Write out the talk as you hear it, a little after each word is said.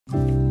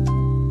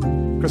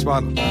Chris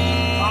Martin.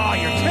 Oh,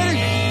 you're kidding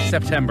me.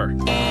 September.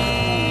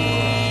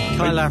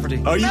 Kyle Lafferty.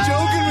 Are you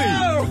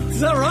joking me?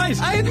 Is that right?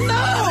 I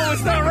know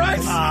it's not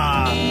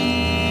right.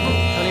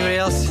 Anybody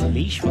else?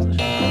 Leash, was it?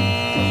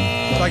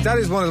 Like, that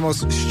is one of the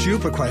most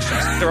stupid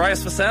questions.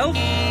 Darius Vassell?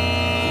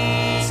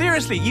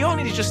 Seriously, you all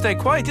need to just stay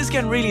quiet. This is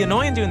getting really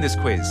annoying doing this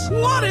quiz.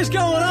 What is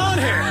going on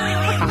here?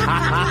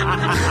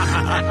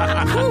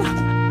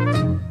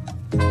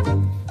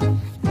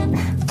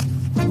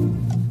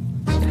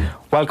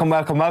 Welcome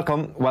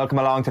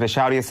along to the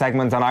shoutiest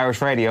segment on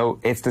Irish radio.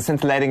 It's the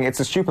scintillating, it's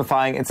the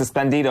stupefying, it's the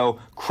splendido,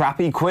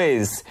 crappy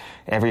quiz.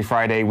 Every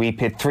Friday we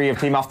pit three of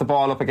Team Off the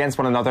Ball up against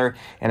one another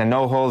in a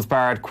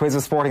no-holds-barred quiz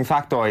of sporting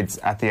factoids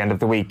at the end of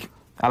the week.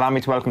 Allow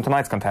me to welcome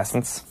tonight's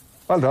contestants.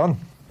 Well done.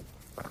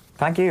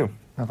 Thank you.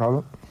 No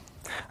problem.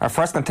 Our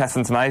first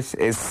contestant tonight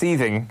is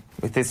seething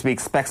with this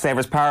week's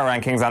Specsavers Power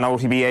Rankings on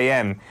OTB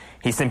AM.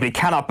 He simply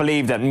cannot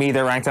believe that Meath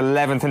are ranked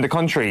 11th in the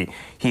country.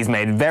 He's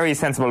made very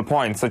sensible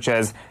points, such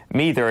as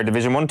Meath are a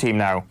Division 1 team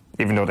now,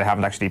 even though they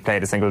haven't actually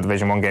played a single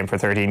Division 1 game for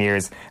 13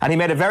 years. And he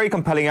made a very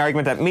compelling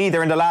argument that Meath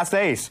are in the last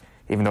 8,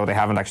 even though they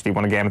haven't actually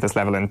won a game at this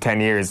level in 10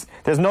 years.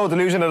 There's no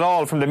delusion at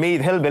all from the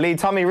Meath hillbilly,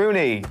 Tommy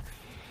Rooney.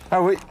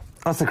 Oh, wait.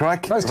 That's the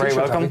crack. Nice Very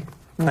t-shirt, welcome. Tommy.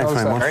 Thanks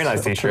very much. Very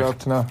nice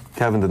t-shirt.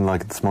 Kevin didn't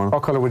like it this morning.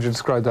 What colour would you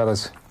describe that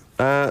as?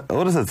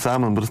 What is it?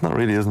 Salmon, but it's not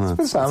really, isn't it?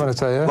 It's salmon, I'd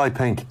say, yeah. Light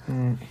pink.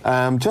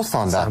 Just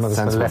on that Salmon that's been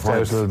sensible left out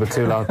point. a little bit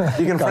too long.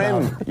 You can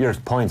frame your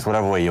points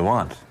whatever way you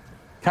want.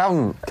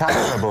 Cavan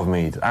are above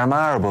Meath. Armagh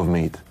are above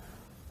Meath.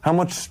 How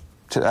much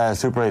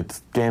Super 8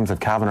 games have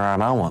Cavan or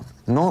Armagh won?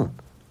 None.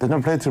 They've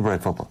never played Super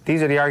 8 football.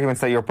 These are the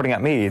arguments that you're putting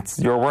at me. It's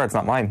your words,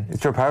 not mine.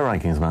 It's your power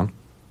rankings, man.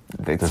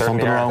 They There's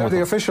certainly something are. wrong with The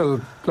them.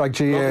 official, like,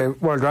 GA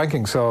world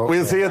ranking, so...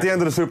 We'll see at the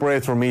end of the Super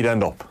 8s where Meath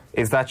end up.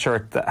 Is that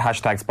shirt the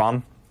hashtag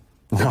spawn?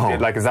 No.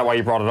 Like, is that why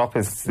you brought it up?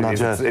 Not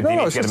yet. Do you need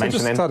to get a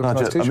mention in? Not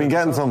yet. I've been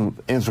getting some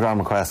Instagram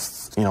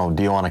requests, you know,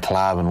 do you want to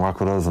collab and work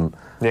with us? And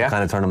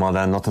kind of turn them all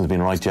down. Nothing's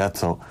been right yet,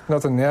 so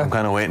Nothing, yeah. I'm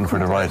kind of waiting for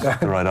the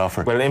right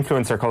offer. Well,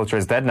 influencer culture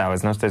is dead now,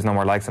 isn't it? There's no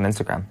more likes on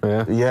Instagram.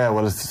 Yeah,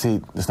 well, it's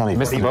not even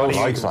Missy Buzz.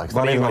 likes. What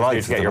Not are you even going to do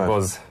likes. to get your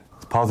buzz?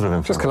 It's positive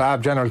influence. Just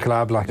collab, general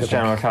collab, like... Just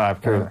general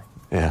collab, cool.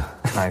 Yeah.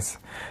 Nice.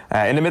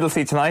 In the middle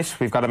seat tonight,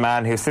 we've got a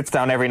man who sits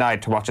down every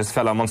night to watch his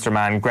fellow Munster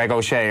man, Greg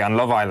O'Shea, on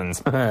Love Island.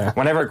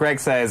 Whenever Greg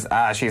says,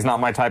 she's not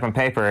my type on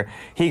paper,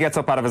 he gets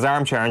up out of his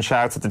armchair and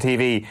shouts at the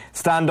TV,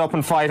 stand up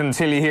and fight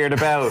until you hear the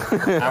bell.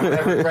 And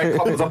whenever Greg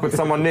couples up with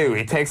someone new,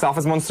 he takes off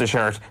his Munster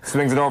shirt,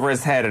 swings it over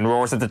his head and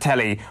roars at the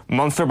telly,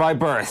 Munster by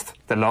birth,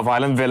 the Love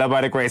Island villa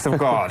by the grace of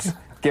God.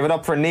 Give it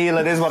up for Neil,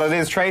 it is what it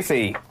is,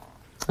 Tracy.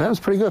 That was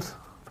pretty good.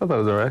 I thought that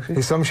was alright, actually.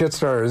 He's some shit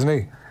star, isn't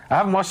he? I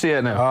haven't watched it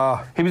yet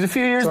now. He was a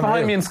few years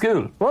behind me in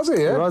school. Was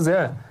he, yeah? He was,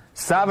 yeah.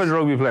 Savage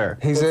rugby player.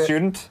 He's a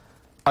student?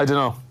 I don't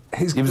know.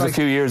 He was a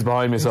few years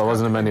behind me, so I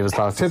wasn't in many of his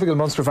classes. Typical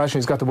Munster fashion,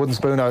 he's got the wooden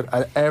spoon out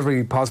at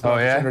every possible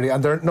opportunity,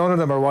 and none of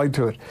them are wide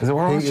to it. Is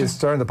it He is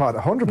stirring the pot,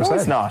 100%. No,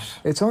 he's not.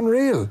 It's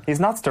unreal.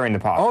 He's not stirring the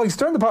pot. Oh, he's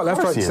stirring the pot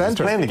left, right, and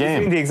centre. Playing the He's game.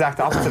 doing the exact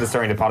opposite of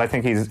stirring the pot. I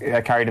think he's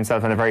carried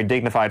himself in a very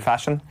dignified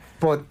fashion.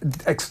 But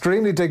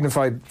extremely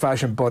dignified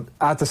fashion, but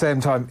at the same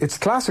time, it's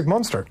classic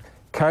Munster.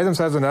 Carry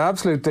themselves in an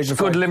absolute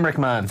dignified Good Limerick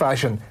man.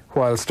 fashion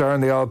while stirring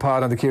the old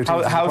pot on the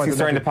QT. How's he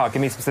stirring the pot?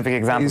 Give me specific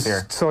examples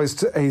here. So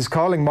he's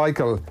calling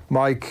Michael,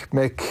 Mike,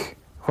 Mick,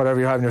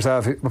 whatever you're having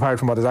yourself, apart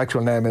from what his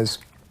actual name is.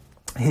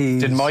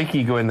 Did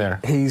Mikey go in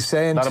there? He's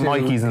saying A lot of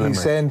Mikeys in Limerick.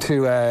 He's saying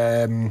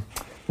to...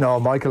 no,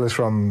 Michael is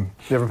from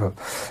Liverpool.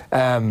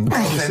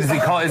 Is he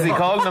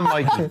calling him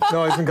Mikey?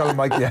 No, he isn't calling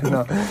Mikey yet,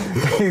 no.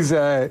 He's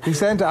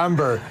saying to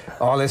Amber,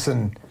 oh,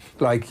 listen...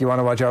 Like, you want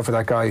to watch out for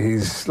that guy.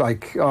 He's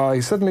like,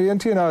 he's suddenly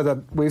into you now that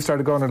we've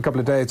started going on a couple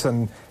of dates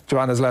and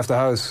Joanna's left the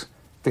house,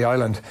 the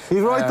island.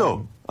 He's right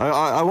though.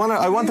 I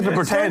wanted to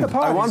pretend.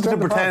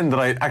 That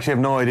I actually have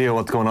no idea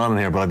what's going on in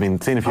here, but I've been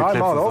seeing a few clips.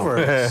 I'm all and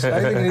over stuff. it.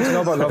 Anything you need to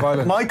know about Love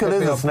Island. Michael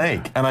is a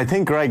snake, and I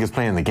think Greg is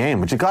playing the game.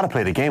 But you got to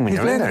play the game when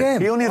He's you're in playing there. the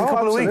game. He only has a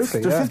couple of weeks.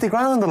 Absolutely, There's 50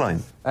 grand on the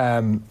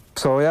line.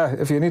 So yeah,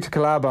 if you need to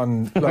collab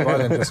on Love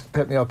Island, just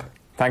hit me up.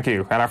 Thank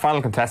you. And our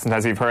final contestant,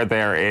 as you've heard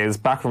there, is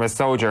back from his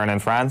sojourn in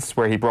France,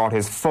 where he brought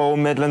his faux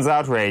Midlands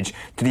outrage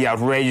to the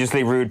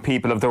outrageously rude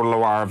people of the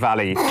Loire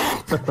Valley.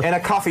 In a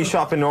coffee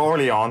shop in New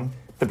Orleans,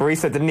 the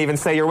barista didn't even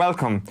say you're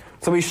welcome.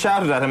 So he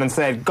shouted at him and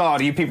said,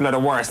 God, you people are the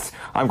worst.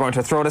 I'm going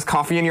to throw this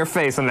coffee in your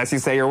face unless you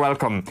say you're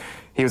welcome.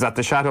 He was at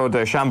the Chateau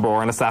de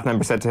Chambord and a staff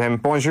member said to him,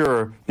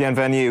 Bonjour,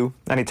 bienvenue.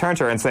 And he turned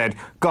to her and said,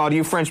 God,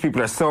 you French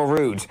people are so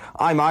rude.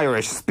 I'm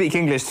Irish. Speak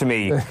English to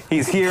me.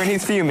 He's here and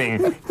he's fuming.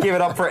 Give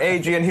it up for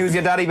Adrian. Who's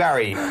your daddy,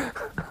 Barry?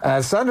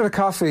 Standard of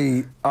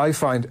coffee, I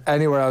find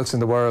anywhere else in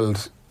the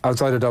world,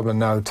 outside of Dublin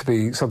now, to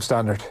be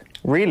substandard.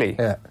 Really?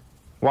 Yeah.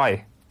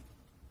 Why?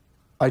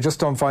 I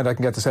just don't find I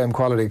can get the same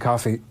quality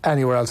coffee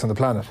anywhere else on the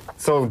planet.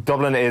 So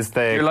Dublin is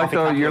the...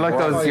 You're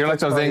like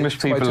those English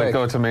people that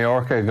go to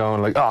Mallorca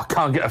going like, oh,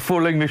 can't get a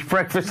full English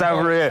breakfast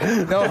over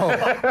here.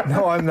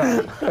 No, I'm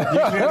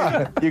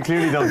not. You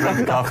clearly don't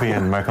drink coffee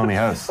in Marconi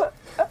House.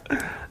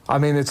 I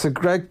mean, it's a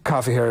great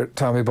coffee here,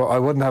 Tommy, but I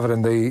wouldn't have it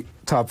in the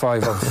top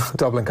 5 of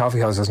Dublin coffee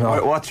houses.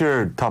 No. What's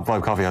your top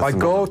 5 coffee houses? I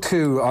go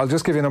to. I'll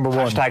just give you number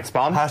 1. Hashtag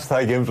spawn.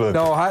 Hashtag influence.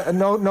 No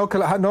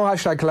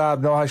hashtag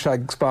collab, no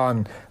hashtag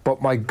spawn.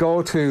 But my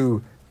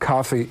go-to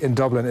coffee in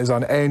Dublin is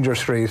on Ainger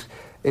Street.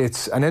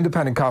 It's an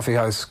independent coffee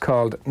house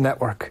called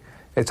Network.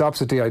 It's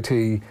opposite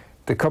DIT.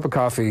 The cup of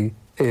coffee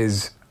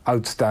is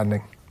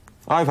outstanding.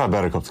 I've had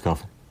better cups of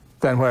coffee.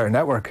 Then where?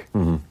 Network.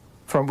 Mm-hmm.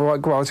 From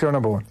what's your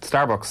number 1?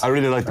 Starbucks. I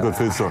really like the good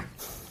food store.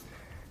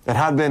 It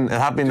had been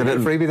a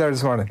little freebie there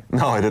this morning.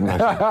 No, I didn't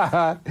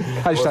actually.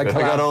 Hashtag collab.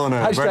 I got Owen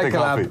a birthday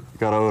collab. coffee.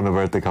 Got Owen a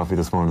birthday coffee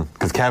this morning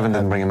because Kevin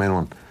didn't bring him in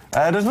one.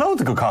 There's loads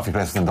of good coffee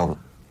places in Dublin.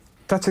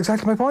 That's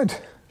exactly my point.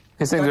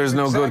 You're saying there's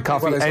no good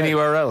coffee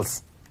anywhere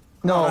else?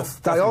 No,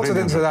 that's I also a big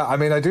didn't say number. that. I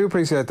mean, I do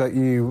appreciate that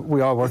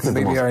we all work in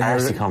This is the media most and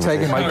arsey you're conversation.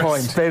 taking my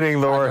point.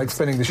 Spinning the and, word. like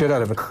spinning the shit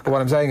out of it. But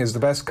what I'm saying is the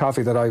best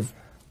coffee that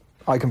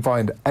I can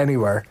find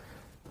anywhere.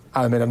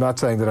 I mean, I'm not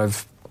saying that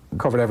I've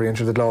covered every inch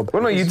of the globe.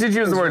 Well, no, you did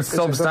use the word It's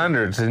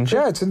substandard, didn't you?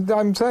 Yeah,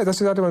 I'm saying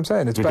that's exactly what I'm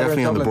saying. It's You're better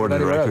definitely in on the Dublin board of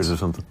than anywhere directors else. or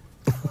something.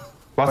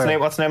 What's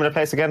the name of the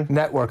place again?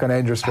 Network on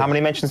Ainger Street. How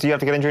many mentions do you have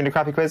to get in during the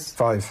crappy quiz?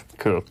 5.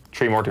 Cool.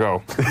 3 more to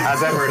go.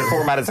 As ever, the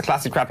format is a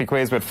classic crappy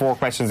quiz with 4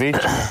 questions each.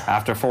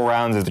 After 4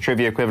 rounds is the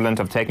trivia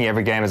equivalent of taking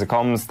every game as it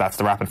comes. That's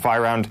the rapid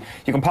fire round.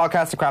 You can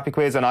podcast the crappy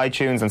quiz on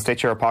iTunes and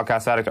Stitcher or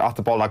Podcast Addict or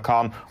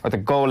offtheball.com or the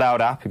Go Loud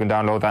app. You can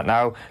download that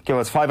now. Give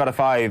us 5 out of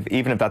 5,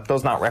 even if that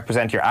does not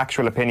represent your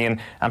actual opinion.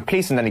 And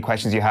please send any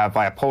questions you have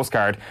via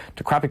postcard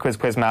to Crappy Quiz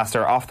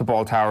Quizmaster, Off the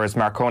Ball Towers,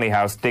 Marconi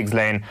House, Diggs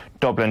Lane,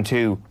 Dublin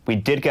 2. We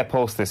did get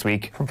posts this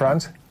week. From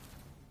France?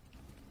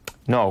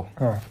 No.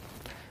 Oh.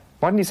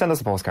 Why didn't you send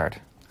us a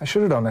postcard? I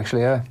should have done,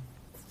 actually, yeah.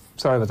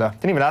 Sorry about that.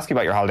 Didn't even ask you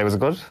about your holiday. Was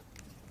it good?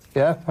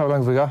 Yeah? How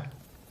long have we got?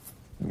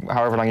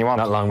 However long you want.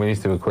 Not long, we need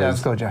to do a quiz. Yeah,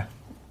 it's good, yeah.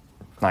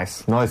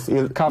 Nice. Nice. You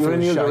were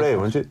in is Ile de shite. Ré,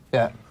 weren't you?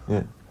 Yeah.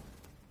 Yeah.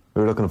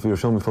 We were looking for you were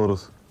showing me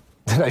photos.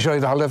 Did I show you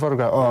the holiday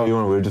photograph? Oh, You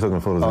weren't, we were just looking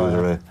at photos of Ile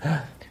de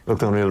Ré.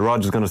 Looked unreal.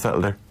 Roger's going to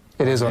settle there.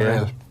 it is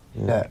unreal.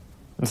 Yeah.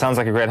 It sounds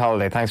like a great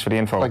holiday. Thanks for the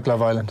info. Like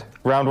Love Island.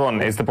 Round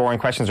 1 is the boring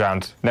questions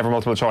round. Never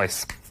multiple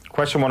choice.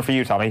 Question 1 for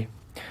you, Tommy.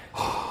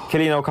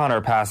 Cillian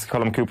O'Connor passed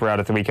Cullum Cooper out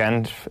at the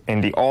weekend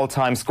in the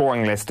all-time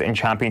scoring list in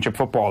Championship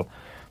football.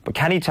 But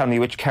can you tell me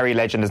which Kerry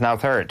legend is now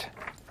 3rd?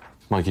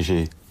 Mikey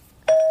Shee.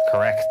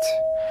 Correct.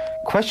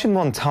 Question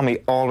 1, Tommy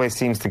always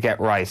seems to get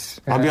right.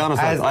 I'll be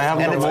honest, I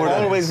haven't and got it's more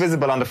than... always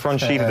visible on the front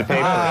sheet of the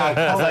paper.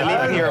 As I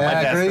leave it here at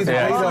my desk. Agreed. it's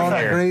always Hold on,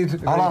 here.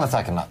 agreed. Hold on a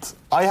second, lads.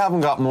 I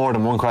haven't got more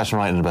than one question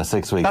right in about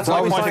 6 weeks. That's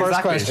always my the first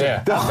first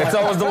question. question. It's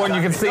always the one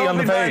you can see on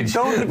the page.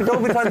 Don't be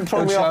trying to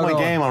throw me off my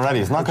game already.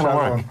 It's not going to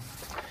work.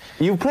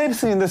 You play to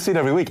sit in this seat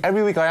every week.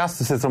 Every week I ask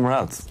to sit somewhere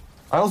else.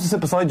 I also sit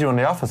beside you in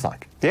the office,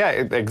 like. Yeah,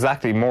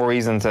 exactly. More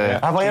reason to...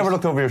 Have I ever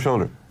looked over your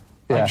shoulder?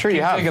 I'm sure you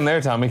Keep have. taking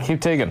there, Tommy.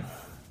 Keep taking.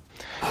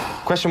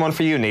 Question 1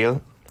 for you,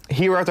 Neil.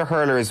 Here are the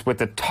hurlers with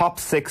the top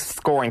 6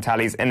 scoring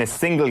tallies in a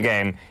single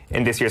game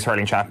in this year's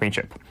hurling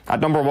championship. At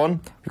number 1,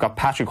 we've got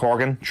Patrick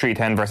Horgan,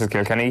 310 versus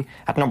Kilkenny.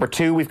 At number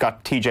 2, we've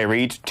got TJ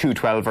Reid,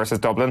 212 versus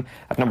Dublin.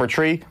 At number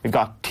 3, we've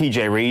got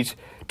TJ Reid,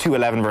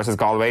 211 versus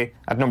Galway.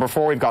 At number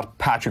 4, we've got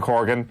Patrick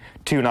Horgan,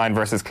 29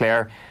 versus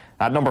Clare.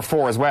 At number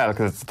 4 as well,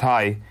 because it's a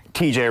tie,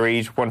 TJ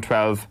Reid,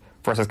 112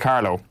 versus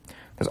Carlow.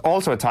 There's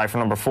also a tie for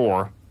number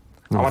 4.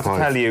 I want to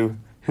tell you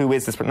who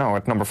is this... No,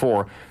 at number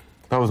 4.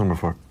 That was number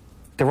 4.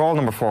 They're all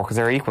number 4 because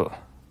they're equal.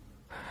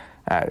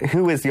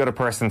 Who is the other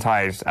person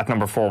tied at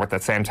number 4 with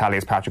that same tally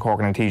as Patrick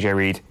Horgan and TJ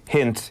Reid?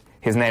 Hint,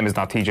 his name is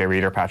not TJ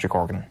Reid or Patrick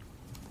Horgan.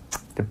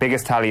 The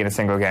biggest tally in a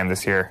single game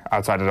this year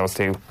outside of those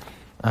 2.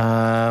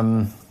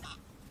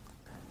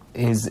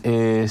 Is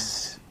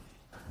it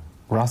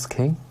Ross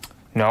King?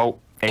 No,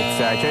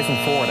 it's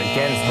Jason Ford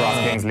against Ross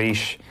King's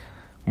leash.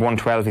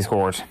 112 he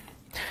scored.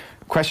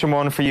 Question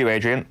 1 for you,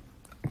 Adrian.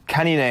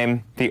 Can you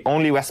name the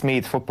only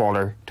Westmeath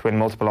footballer to win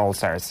multiple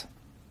All-Stars?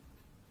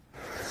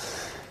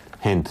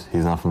 Hint,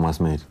 he's not from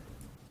Westmeath.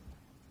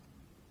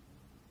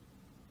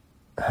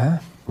 Huh?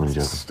 I'm only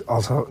joking.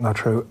 Also not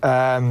true.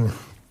 I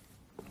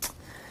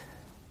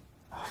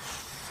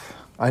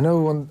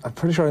know one. I'm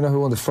pretty sure I know who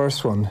won the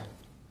first one.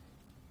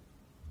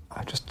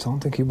 I just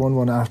don't think he won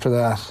one after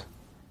that.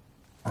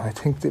 I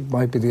think it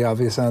might be the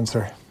obvious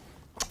answer.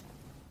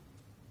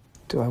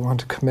 Do I want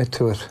to commit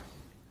to it?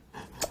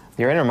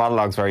 Your inner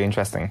monologue's very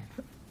interesting.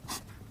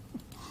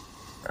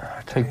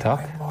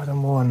 TikTok. More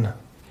than one.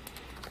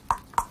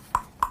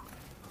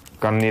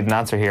 Gonna need an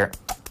answer here.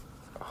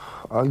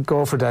 I'll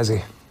go for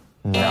Desi.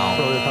 No.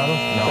 Gloria O'Connell?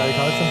 No. Gary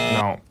Connaughton?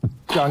 No.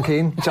 John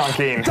Keane? John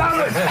Keane.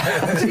 Damn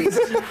it!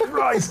 Jesus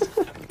Christ!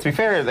 To be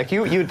fair, like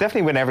you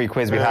definitely win every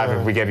quiz we have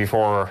if we gave you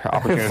 4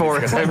 opportunities. 4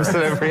 attempts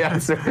at every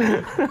answer.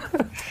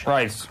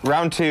 Right,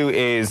 round 2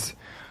 is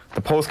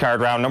the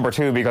postcard round number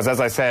 2 because,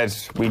 as I said,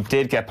 we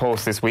did get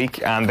posts this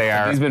week and they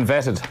are... He's been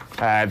vetted.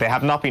 They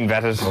have not been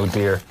vetted. Oh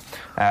dear.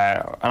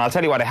 And I'll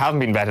tell you why they haven't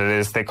been vetted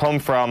is they come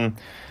from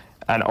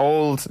an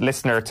old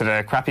listener to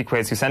the crappy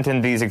quiz who sent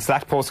in these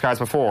exact postcards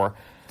before.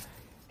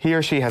 He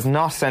or she has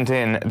not sent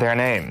in their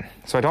name.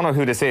 So I don't know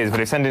who this is, but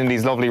they've sent in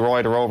these lovely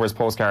Roy the Rovers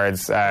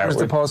postcards. Where's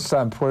the post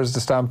stamp? Where's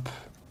the stamp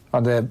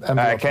on the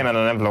envelope? Came in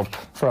an envelope.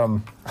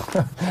 From?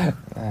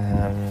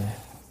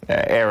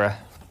 Era.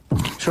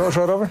 Show it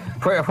over.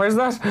 Where's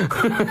that?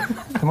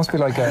 It must be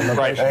like a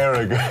Right.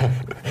 Era.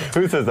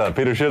 Who says that?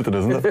 Peter Shilton,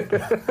 isn't it?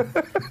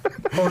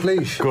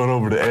 Portlaoise. Going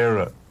over to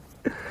Era.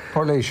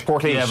 Portlaoise.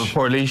 Portlaoise. Yeah, but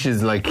Portlaoise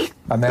is like... It's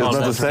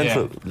not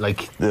essential.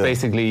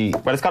 Basically...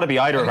 Well, it's got to be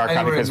either of our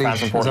Anywhere County in Quiz fans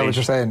Laois, from is that what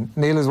you're Portlaoise. saying?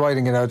 Neil is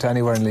widening it out to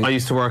anywhere in I Laois.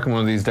 used to work in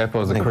one of these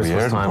depots at think we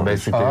Christmas heard time, about it.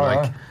 basically. Oh, like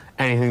right.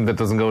 anything that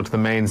doesn't go to the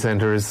main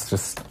centre is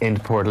just into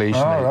Portlaoise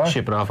Oh, and they right.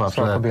 ship it off after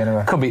So it that. could be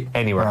anywhere. Could be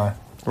anywhere. Right.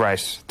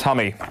 Right.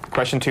 Tommy,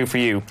 question 2 for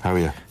you. How are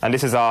you? And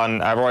this is on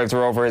Roy of the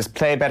Rovers.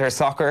 Play Better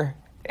Soccer.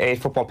 8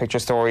 football picture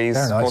stories.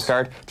 Very nice.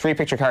 Postcard. 3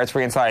 picture cards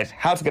free inside.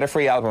 How to get a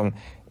free album.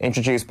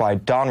 Introduced by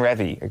Don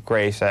Revy. A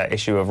great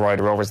issue of Roy of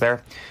the Rovers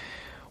there.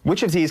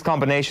 Which of these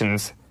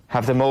combinations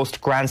have the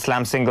most Grand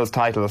Slam singles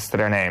titles to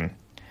their name?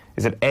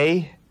 Is it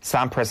A,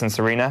 Sampras and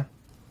Serena,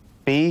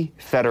 B,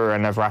 Federer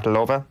and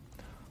Navratilova,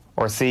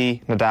 or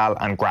C, Nadal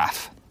and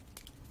Graf?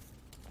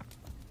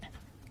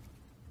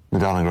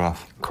 Nadal and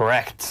Graf.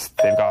 Correct.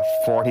 They've got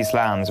 40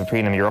 slams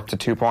between them. You're up to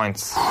 2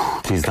 points.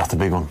 Jeez, that's a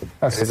big one.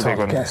 That's It's a big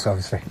one. guess,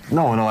 obviously.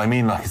 No, I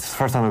mean, like, it's the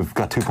first time we've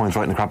got 2 points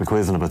right in a crappy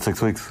quiz in about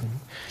 6 weeks.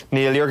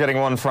 Neil, you're getting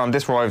one from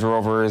this Roy of the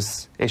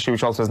Rovers issue,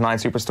 which also has 9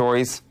 super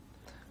stories.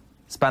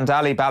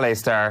 Spanddally ballet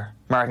star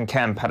Martin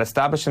Kemp had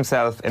established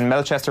himself in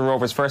Melchester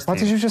Rovers' first What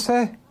team. did you just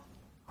say?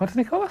 What did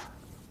he call it?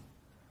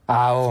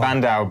 Ow.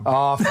 Spandau.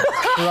 Oh, for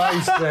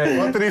Christ's sake.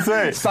 What did he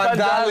say?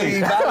 Spanddally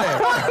ballet.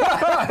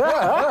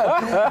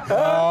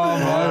 Oh,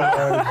 my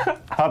word.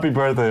 Happy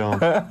birthday, on.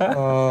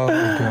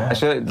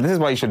 This is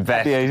why you should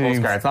vet Happy 18th.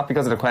 postcards, not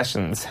because of the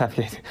questions.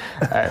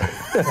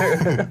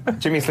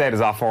 Jimmy Slade is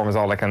off form, is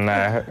all I can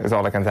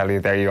tell you.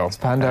 There you go.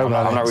 Spandau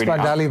ballet. I'm not reading.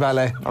 Spanddally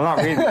ballet. I'm not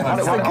reading.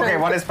 Okay,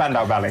 what is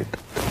Spandau ballet?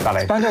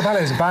 Spandau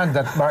ballet is a band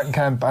that Martin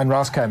Kemp and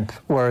Ross Kemp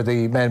were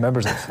the main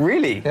members of.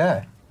 Really?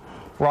 Yeah.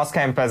 Ross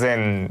Kemp as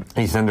in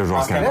EastEnders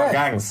Ross Kemp. Yeah.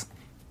 gangs.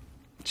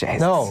 Jesus.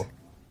 No.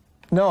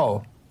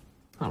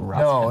 Not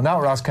Ross No, Kemp.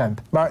 not Ross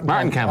Kemp.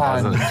 Martin Kemp,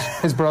 and wasn't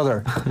it? his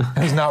brother.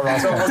 He's not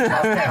Ross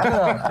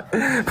Kemp.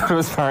 It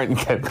was Martin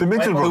Kemp. The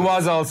Mitchell Who brothers.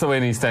 was also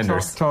in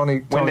EastEnders.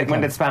 Tony When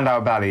Kemp. did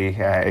Spandau Ballet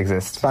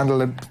exist?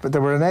 But they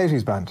were an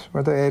 80s band.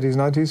 Were they 80s,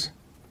 90s?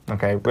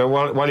 Okay, well,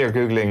 while you're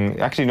Googling...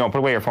 Actually, no, put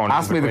away your phone.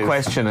 Ask me the quiz.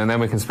 question and then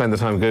we can spend the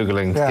time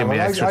Googling to Yeah, give me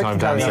well, extra I time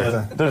can to carry answer.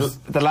 on with There's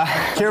The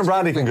Kieran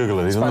Bradley can Google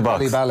it. He's in the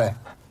box. Spanddally ballet.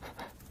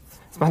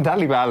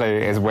 Spanddally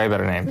Ballet is a way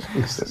better name.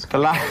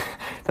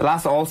 The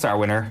last All-Star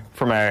winner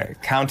from a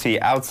county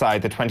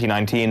outside the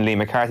 2019 Lee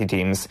McCarthy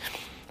teams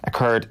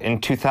occurred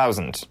in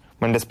 2000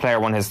 when this player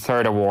won his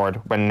 3rd award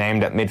when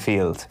named at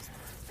midfield.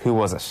 Who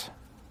was it?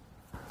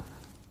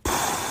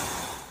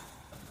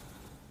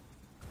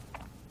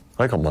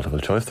 I got multiple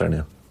choice there,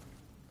 Neil.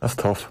 That's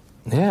tough.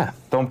 Yeah.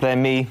 Don't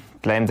blame me.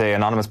 Blame the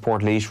anonymous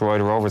Portlaoise Roy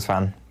the Rovers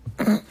fan.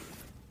 This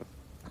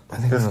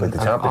is like the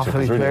championship.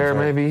 Offaly It's really player,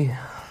 unfair. maybe.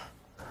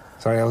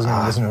 Sorry, I wasn't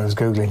even listening. I was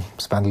Googling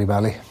Spanddally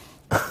ballet.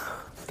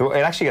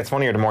 It actually gets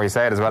funnier the more you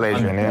say it as well,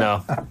 Adrian. Yeah.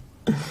 No.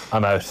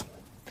 I'm out.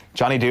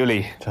 Johnny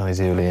Dooley. Johnny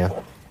Dooley, yeah.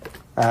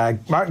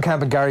 Martin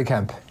Kemp and Gary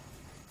Kemp.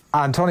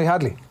 And Tony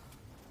Hadley.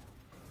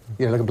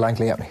 You're looking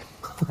blankly at me.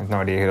 I have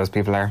no idea who those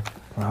people are.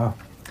 Wow.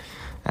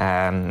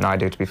 No, I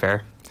do, to be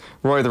fair.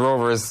 Roy the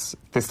Rovers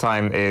this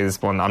time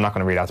is one. I'm not going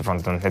to read out the front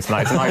of them. It's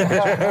nice.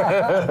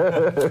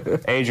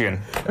 Adrian,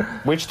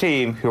 which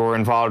team who were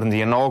involved in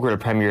the inaugural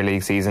Premier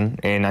League season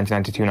in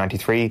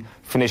 1992-93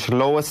 finished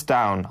lowest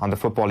down on the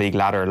Football League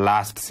ladder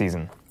last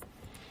season?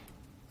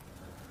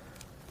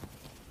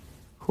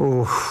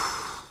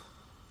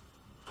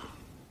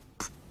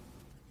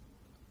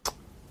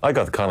 I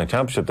got the Connacht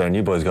Championship there, and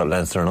you boys got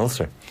Leinster and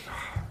Ulster.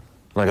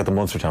 And I got the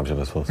Munster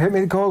Championship, I suppose. Hit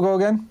me, go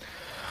again.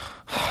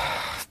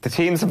 The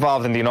teams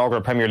involved in the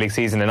inaugural Premier League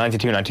season in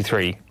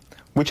 92-93,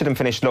 which of them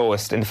finished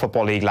lowest in the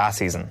Football League last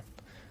season?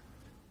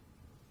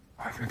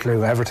 I have a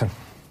clue. Everton.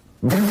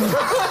 Was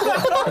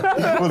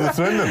it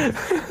Swindon?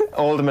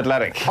 Oldham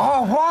Athletic.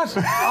 Oh, what?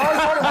 Oh, I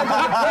thought it meant the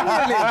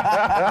Premier League.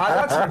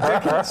 That's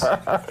ridiculous.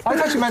 I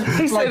thought you meant...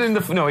 He said in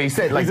the... No, he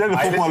said... Like, He said the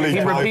Football League.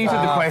 He repeated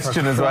the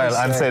question as well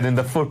and said in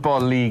the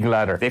Football League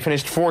ladder. They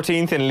finished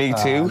 14th in League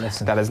 2.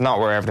 listen. That is not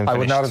where Everton I finished.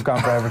 would not have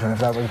gone for Everton if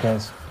that were the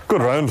case.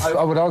 Good round.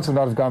 I would also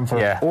not have gone for...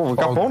 Yeah. Oh, we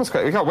got bonus.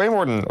 We got way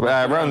more than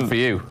round for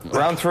you.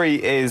 Round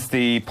 3 is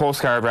the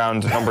postcard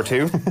round number 2.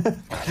 You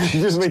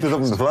just make this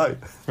up on the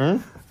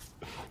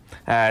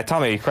fly.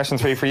 Tommy, question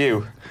 3 for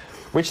you.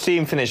 Which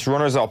team finished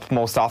runners-up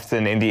most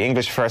often in the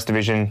English First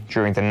Division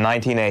during the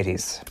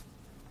 1980s?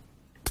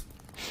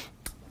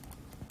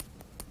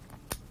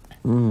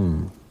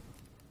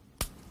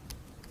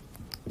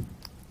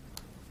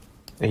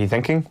 Are you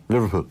thinking?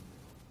 Liverpool.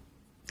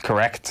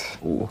 Correct.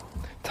 Ooh.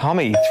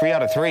 Tommy, 3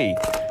 out of 3.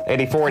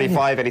 84,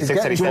 85,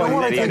 86,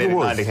 87, 88,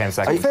 89, 10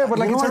 seconds. Fair, but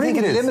like You know it's a what I think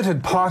really it is?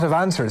 limited pot of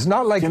answers.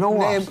 Not like You know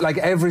what? name like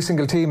every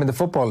single team in the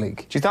Football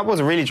League. Geez, that was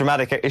a really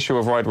dramatic issue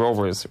of Roy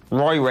Rovers.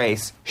 Roy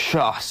Race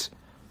shot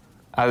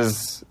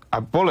as A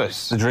bullet.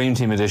 The Dream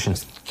Team edition.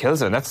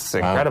 Kills it. That's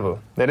incredible.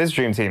 It is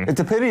Dream Team. It's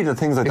a pity that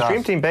things like It's that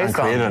Dream Team based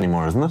aren't created on-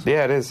 anymore, isn't it?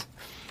 Yeah, it is.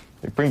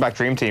 Bring back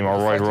Dream Team or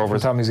Roy the For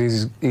Rovers.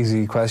 Tommy's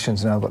easy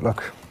questions now, but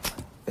look.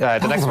 The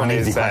next wasn't one an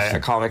is easy question. a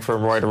comic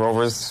from Roy the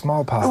Rovers.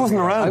 Small part. I wasn't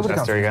around. I would have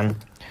Chester gone. again.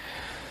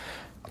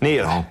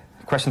 Neil,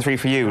 question 3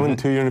 for you. Won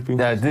 2 European.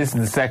 Yeah, this is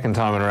the second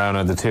time in a row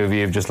now the two of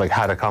you have just like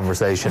had a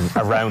conversation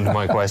around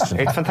my question.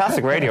 It's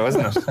fantastic radio,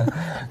 isn't it?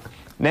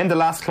 Name the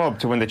last club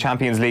to win the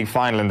Champions League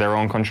final in their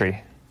own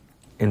country.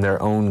 In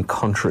their own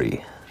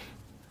country.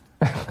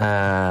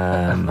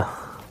 Again,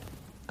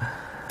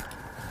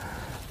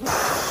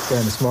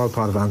 a small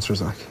part of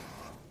answers, like.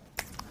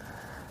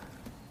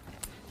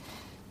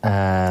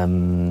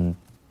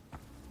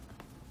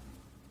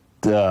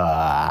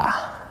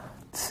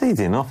 It's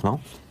easy enough, no?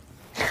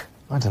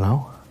 I don't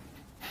know.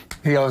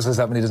 He always says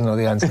that when he doesn't know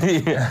the answer.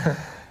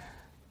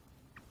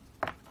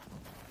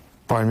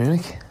 Bayern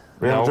Munich?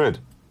 Real No. Madrid.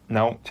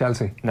 No.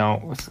 Chelsea.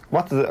 No.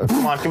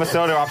 Come on, give us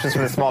the other options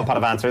from the small pot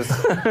of answers.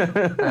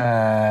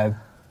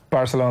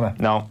 Barcelona.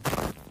 No.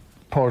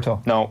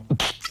 Porto. No.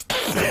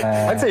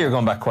 I'd say you're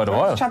going back quite a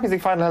while. Champions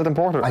League final held in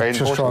Porto. I in just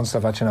Portugal. throwing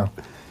stuff at you now.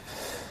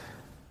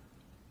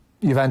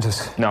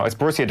 Juventus. No, it's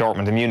Borussia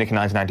Dortmund in Munich in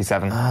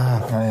 1997. Oh,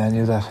 yeah, I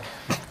knew that.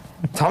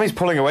 Tommy's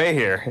pulling away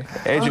here.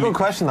 That's a Adrian, good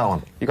question, that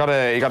one. you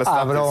gotta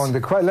stop But this. Owen, the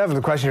level of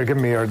the question you're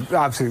giving me are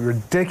absolutely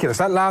ridiculous.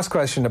 That last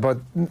question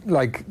about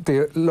like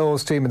the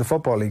lowest team in the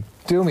Football League,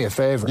 do me a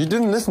favour. You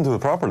didn't listen to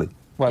it properly.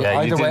 Well, Yeah, you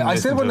either way, didn't I listen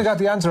still to wouldn't it. have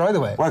got the answer either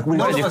way. Well,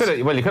 None you of us- could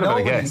have had a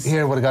nobody guess.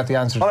 here would have got the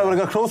answer. Oh, I would have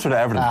got closer to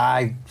Everton.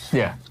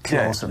 Yeah.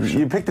 Closer.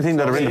 You picked the team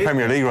that are in the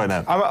Premier League right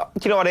now.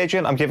 You know what,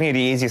 Adrian? I'm giving you the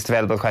easiest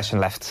available question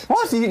left.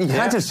 What? You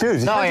can't just choose.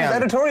 You No, I can't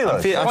am. just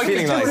editorialise. I'm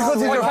feeling nice.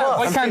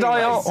 Why can't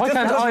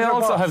I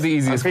also have the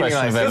easiest feeling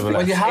question nice. available?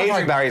 Well, you have Adrian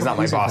like Barry's not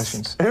my easy boss.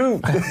 questions. Who?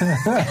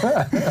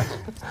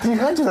 You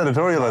can't just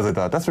editorialise like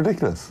that. That's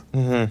ridiculous.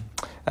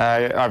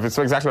 It's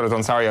exactly what I've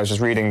done. Sorry, I was just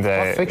reading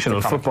the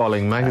Fictional the comic.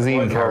 footballing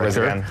magazine Rovers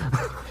character. again.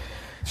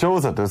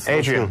 Shows it. This.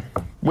 Adrian,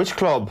 which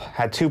club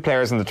had 2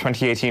 players in the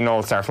 2018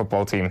 All-Star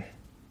football team?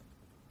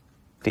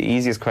 The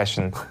easiest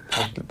question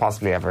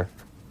possibly ever.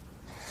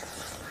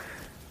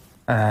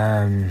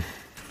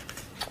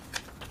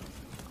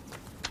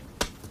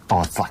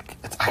 Oh, it's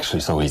actually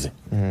so easy.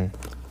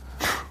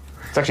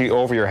 It's actually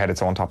over your head.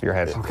 It's on top of your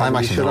head. I'm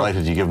actually shut up.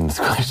 delighted you give him this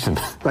question.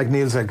 Like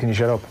Neil said, can you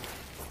shut up?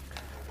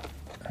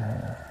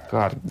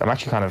 God, I'm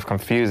actually kind of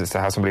confused as to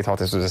how somebody thought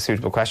this was a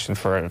suitable question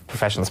for a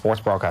professional sports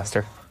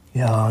broadcaster.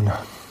 Yawn.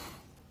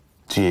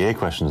 GA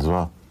question as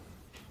well.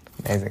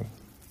 Amazing.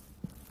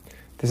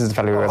 This is the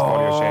fellow who has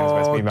Paulie O'Shea's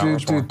Best Me Mount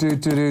Rushmore.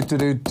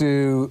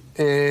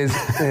 Is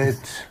it?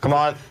 Come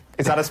on,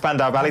 is that a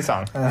Spandau Ballet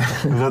song? Is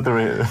that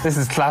the This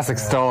is classic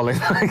stalling.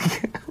 Come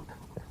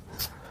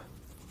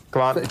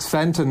on, It's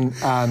Fenton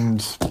and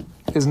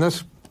isn't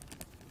it?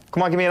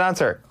 come on, give me an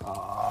answer.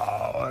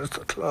 Oh, it's a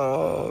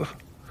club.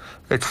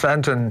 It's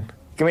Fenton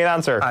Give me an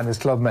answer. and his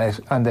clubmate,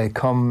 and they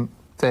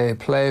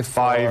play for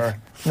 5,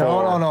 4.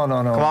 No. Come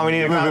on, we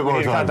need a Give him a bit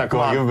more countdown. time. Come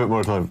Go on, give him on. a bit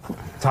more time.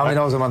 Tommy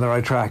knows I'm on the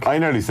right track. I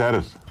nearly said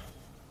it.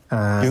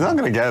 He's not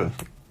going to get it.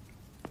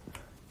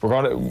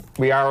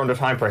 We are under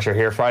time pressure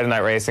here. Friday Night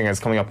Racing is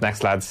coming up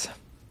next, lads.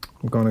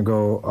 I'm going to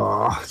go.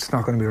 Oh, it's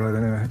not going to be right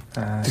anyway.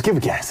 Just give a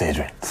guess,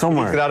 Adrian. Get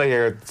Somewhere. out of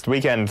here. It's the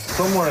weekend.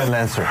 Somewhere in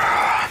Leinster.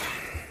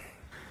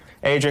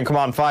 Adrian, come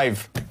on.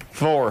 5,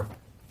 4,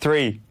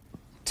 3,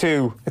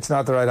 2. It's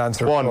not the right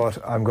answer, 1. but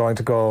I'm going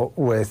to go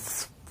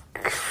with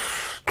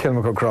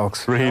Kilmacud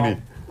Crocs. Raheny.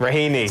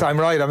 Raheny. So I'm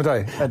right, haven't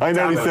I? I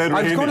nearly said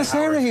I was Raheny. going to say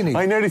Raheny.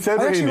 I nearly said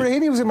Actually,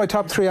 Raheny. Raheny was in my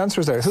top 3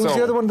 answers there. Who's So-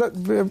 the other one?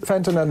 That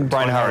Fenton and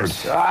Brian Howard.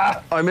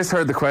 I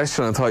misheard the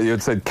question. I thought you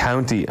had said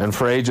county, and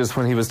for ages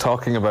when he was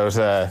talking about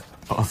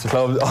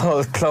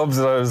clubs,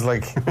 that I was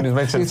like, when he was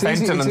mentioning It's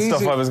easy- Fenton it's and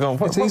stuff, easy- I was going,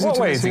 it's what easy to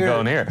way is he mishear-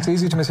 going here? It's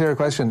easy to mishear a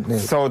question, Neil.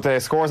 So the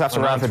scores after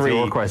round 3.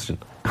 Your question.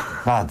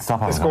 Lad, stop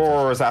having that.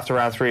 Scores after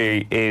round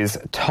 3 is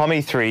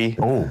Tommy 3,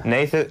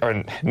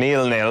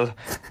 Neil 0,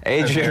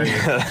 Adrian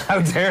 0. How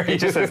dare you? It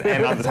just says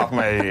N on the top of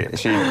my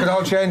sheet. It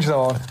all changed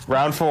though.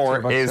 Round 4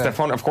 about is to the say.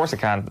 fun. Of course it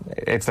can.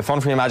 It's the fun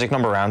for your magic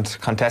number round.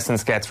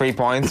 Contestants get 3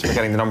 points for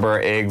getting the number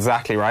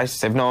exactly right.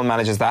 If no one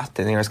manages that,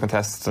 the nearest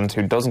contestant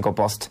who doesn't go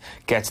bust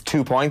gets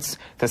 2 points.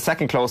 The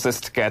second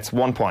closest gets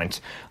 1 point.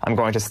 I'm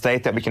going to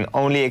state that we can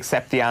only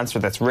accept the answer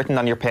that's written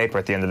on your paper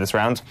at the end of this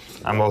round.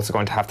 I'm also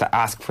going to have to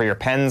ask for your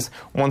pens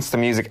once the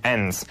music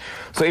ends.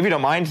 So if you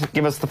don't mind,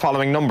 give us the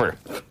following number.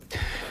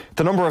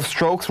 The number of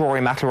strokes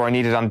Rory McIlroy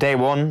needed on day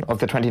 1 of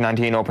the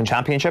 2019 Open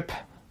Championship,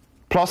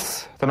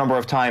 plus the number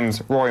of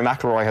times Rory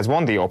McIlroy has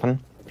won the Open,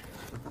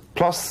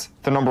 plus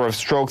the number of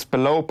strokes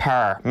below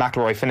par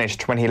McIlroy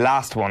finished when he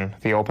last won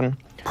the Open,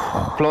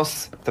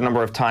 plus the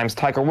number of times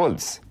Tiger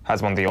Woods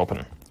has won the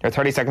Open. Your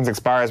 30 seconds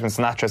expires when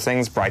Sinatra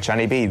sings Bright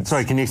Shiny Beads.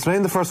 Sorry, can you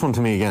explain the first one to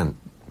me again?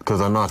 Because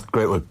I'm not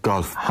great with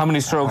golf. How many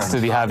strokes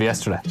did he have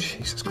yesterday?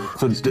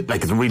 So, it's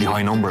a really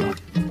high number.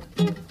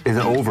 Is Is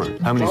it over?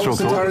 How many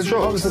strokes over?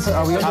 What was the third?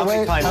 Are we How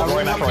many underway? times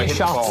Rory How McIlroy many hit the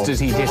shots ball? did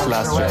he hit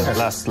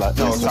last?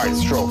 No, sorry,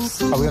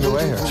 strokes. Are we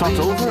underway here? Shots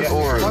over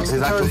or What's his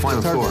the actual third-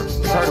 final third- score?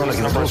 Third one is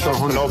the number of strokes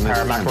below par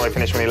McIlroy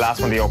finished when he last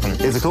won the Open.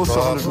 Is it close to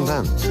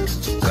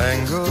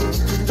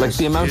 110? Like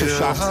the amount of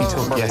shots he took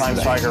Number of times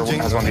yesterday. Tiger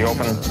has won the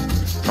Open.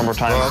 Number of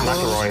times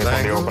McIlroy has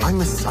won the Open. I'm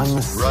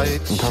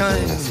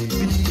interpreting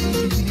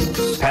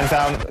this. Pens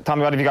down.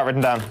 Tommy, what have you got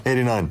written down?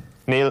 89.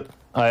 Neil,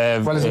 I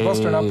have Well, is it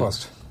bust or not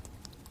bust?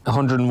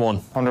 101.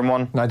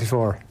 101.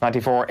 94.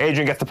 94.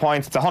 Adrian gets the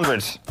points. It's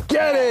 100.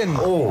 Get in!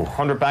 Oh,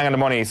 100 bang on the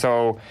money.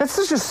 So That's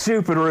such a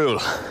stupid rule.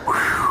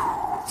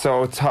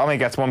 Tommy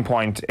gets 1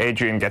 point.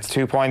 Adrian gets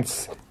 2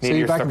 points. Neil, you're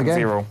you're back stuck in the at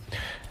game. 0.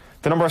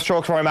 The number of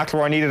strokes Rory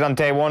McIlroy needed on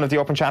day 1 of the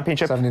Open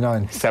Championship?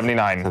 79.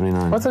 79.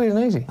 79. What's that even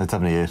 80? That's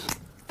 78.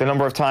 The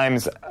number of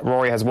times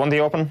Rory has won the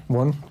Open?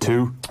 1.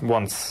 2.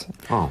 Once.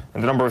 Oh.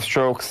 And the number of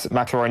strokes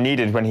McIlroy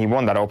needed when he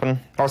won that Open?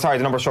 Oh, sorry,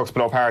 the number of strokes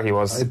below par he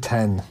was?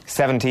 10.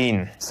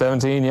 17.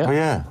 17, yeah. Oh,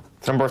 yeah.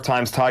 The number of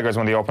times Tiger's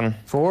won the Open?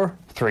 4.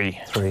 3.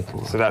 3.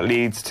 So that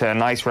leads to a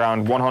nice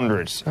round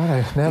 100.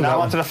 Alright, nailed Now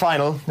that on to the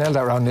final. Nailed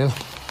that round, Neil.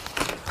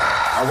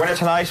 Our winner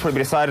tonight will be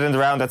decided in the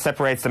round that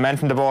separates the men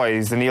from the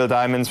boys, the Neil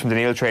Diamonds from the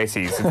Neil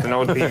Tracys. It's the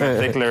no team in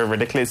particular,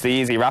 ridiculously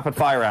easy rapid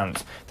fire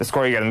round. The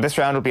score you get in this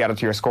round will be added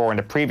to your score in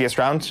the previous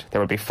round.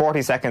 There will be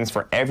 40 seconds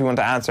for everyone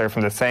to answer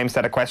from the same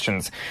set of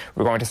questions.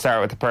 We're going to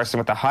start with the person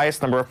with the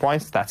highest number of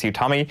points. That's you,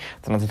 Tommy.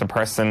 Then on to the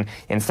person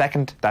in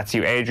second. That's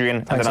you, Adrian.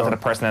 And then on to the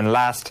person in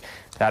last.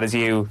 That is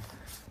you,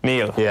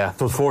 Neil. Yeah.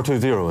 So it's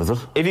 4-2-0, is it?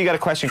 If you get a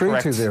question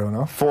correct... 3-2-0,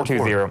 no?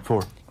 4-2-0.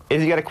 4. If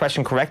you get a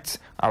question correct,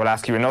 I will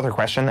ask you another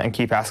question and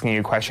keep asking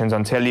you questions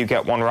until you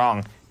get one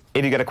wrong.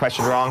 If you get a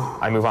question wrong,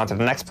 I move on to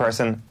the next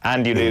person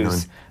and you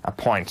lose a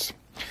point.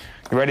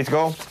 You ready to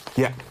go?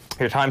 Yeah.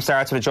 Your time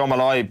starts with Joe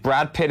Malloy.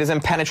 Brad Pitt is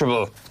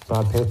impenetrable.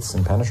 Brad Pitt's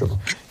impenetrable.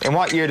 In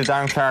what year did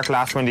Darren Clark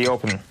last win the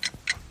Open?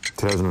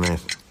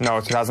 2008.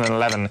 No,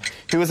 2011.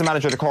 Who was the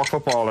manager of the Cork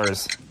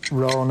footballers?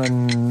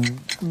 Ronan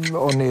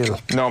O'Neill.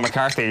 No,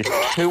 McCarthy.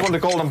 Who won the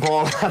Golden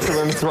Ball at the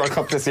Women's World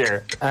Cup this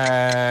year?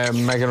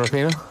 Megan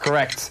Rapinoe.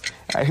 Correct.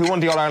 Who won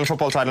the All-Ireland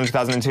football title in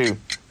 2002?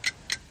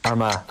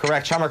 Armagh.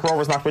 Correct. Shamrock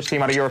Rovers knocked which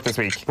team out of Europe this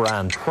week?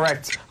 Brand.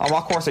 Correct. On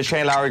what course did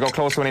Shane Lowry go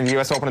close to winning the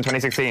US Open in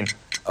 2016?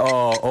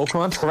 Oh,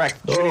 Oakmont. Correct.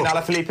 Julian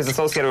Alaphilippe is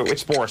associated with which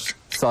sport?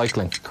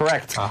 Cycling.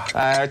 Correct.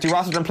 Do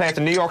Rotterdam play at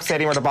the New York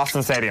Stadium or the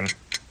Boston Stadium?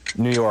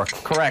 New York.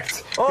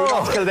 Correct. Who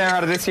knocked Kildare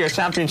out of this year's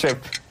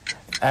championship?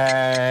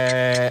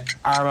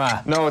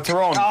 Armagh. No,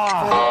 Tyrone.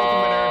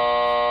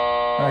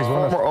 He's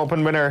won it. Former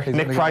Open winner. He's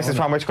Nick only Price got is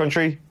one. from which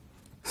country?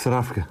 South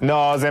Africa.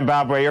 No,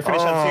 Zimbabwe. You're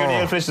finished on 2.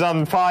 Neil finishes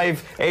on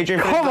 5.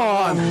 Adrian finishes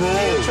on 1.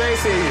 Neil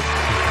Tracy,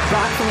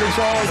 back from the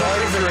jaws of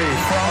victory.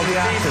 From the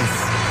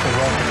ashes.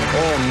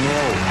 Oh,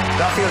 no.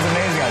 That feels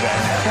amazing, I bet.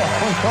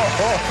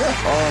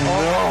 Oh,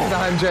 no.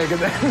 I'm Jake.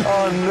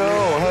 Oh,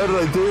 no. How did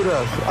I do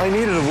that? I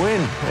needed a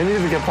win. I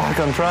needed to get back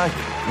on track.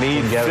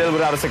 Leeds still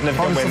without a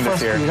significant win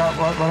this year. You got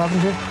what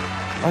happened to you?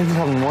 I just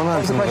haven't won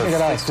What's the anything question you in got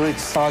about asked? 6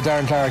 weeks. Oh,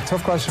 Darren Clark.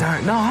 Tough question.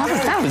 No,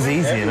 that was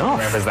easy enough.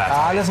 Remembers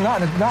that. Listen, not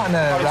in a I'm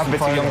a rapid bit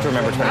too fire. young to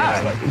remember 29. I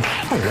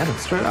read it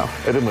straight out.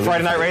 I didn't believe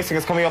Friday it. Night Racing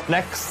is coming up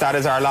next. That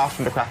is our lot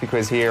from the Crappy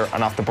Quiz here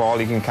on Off the Ball.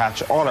 You can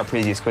catch all our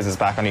previous quizzes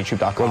back on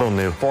youtube.com. Well done,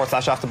 Neil.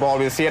 /Off the Ball.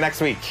 We'll see you next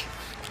week.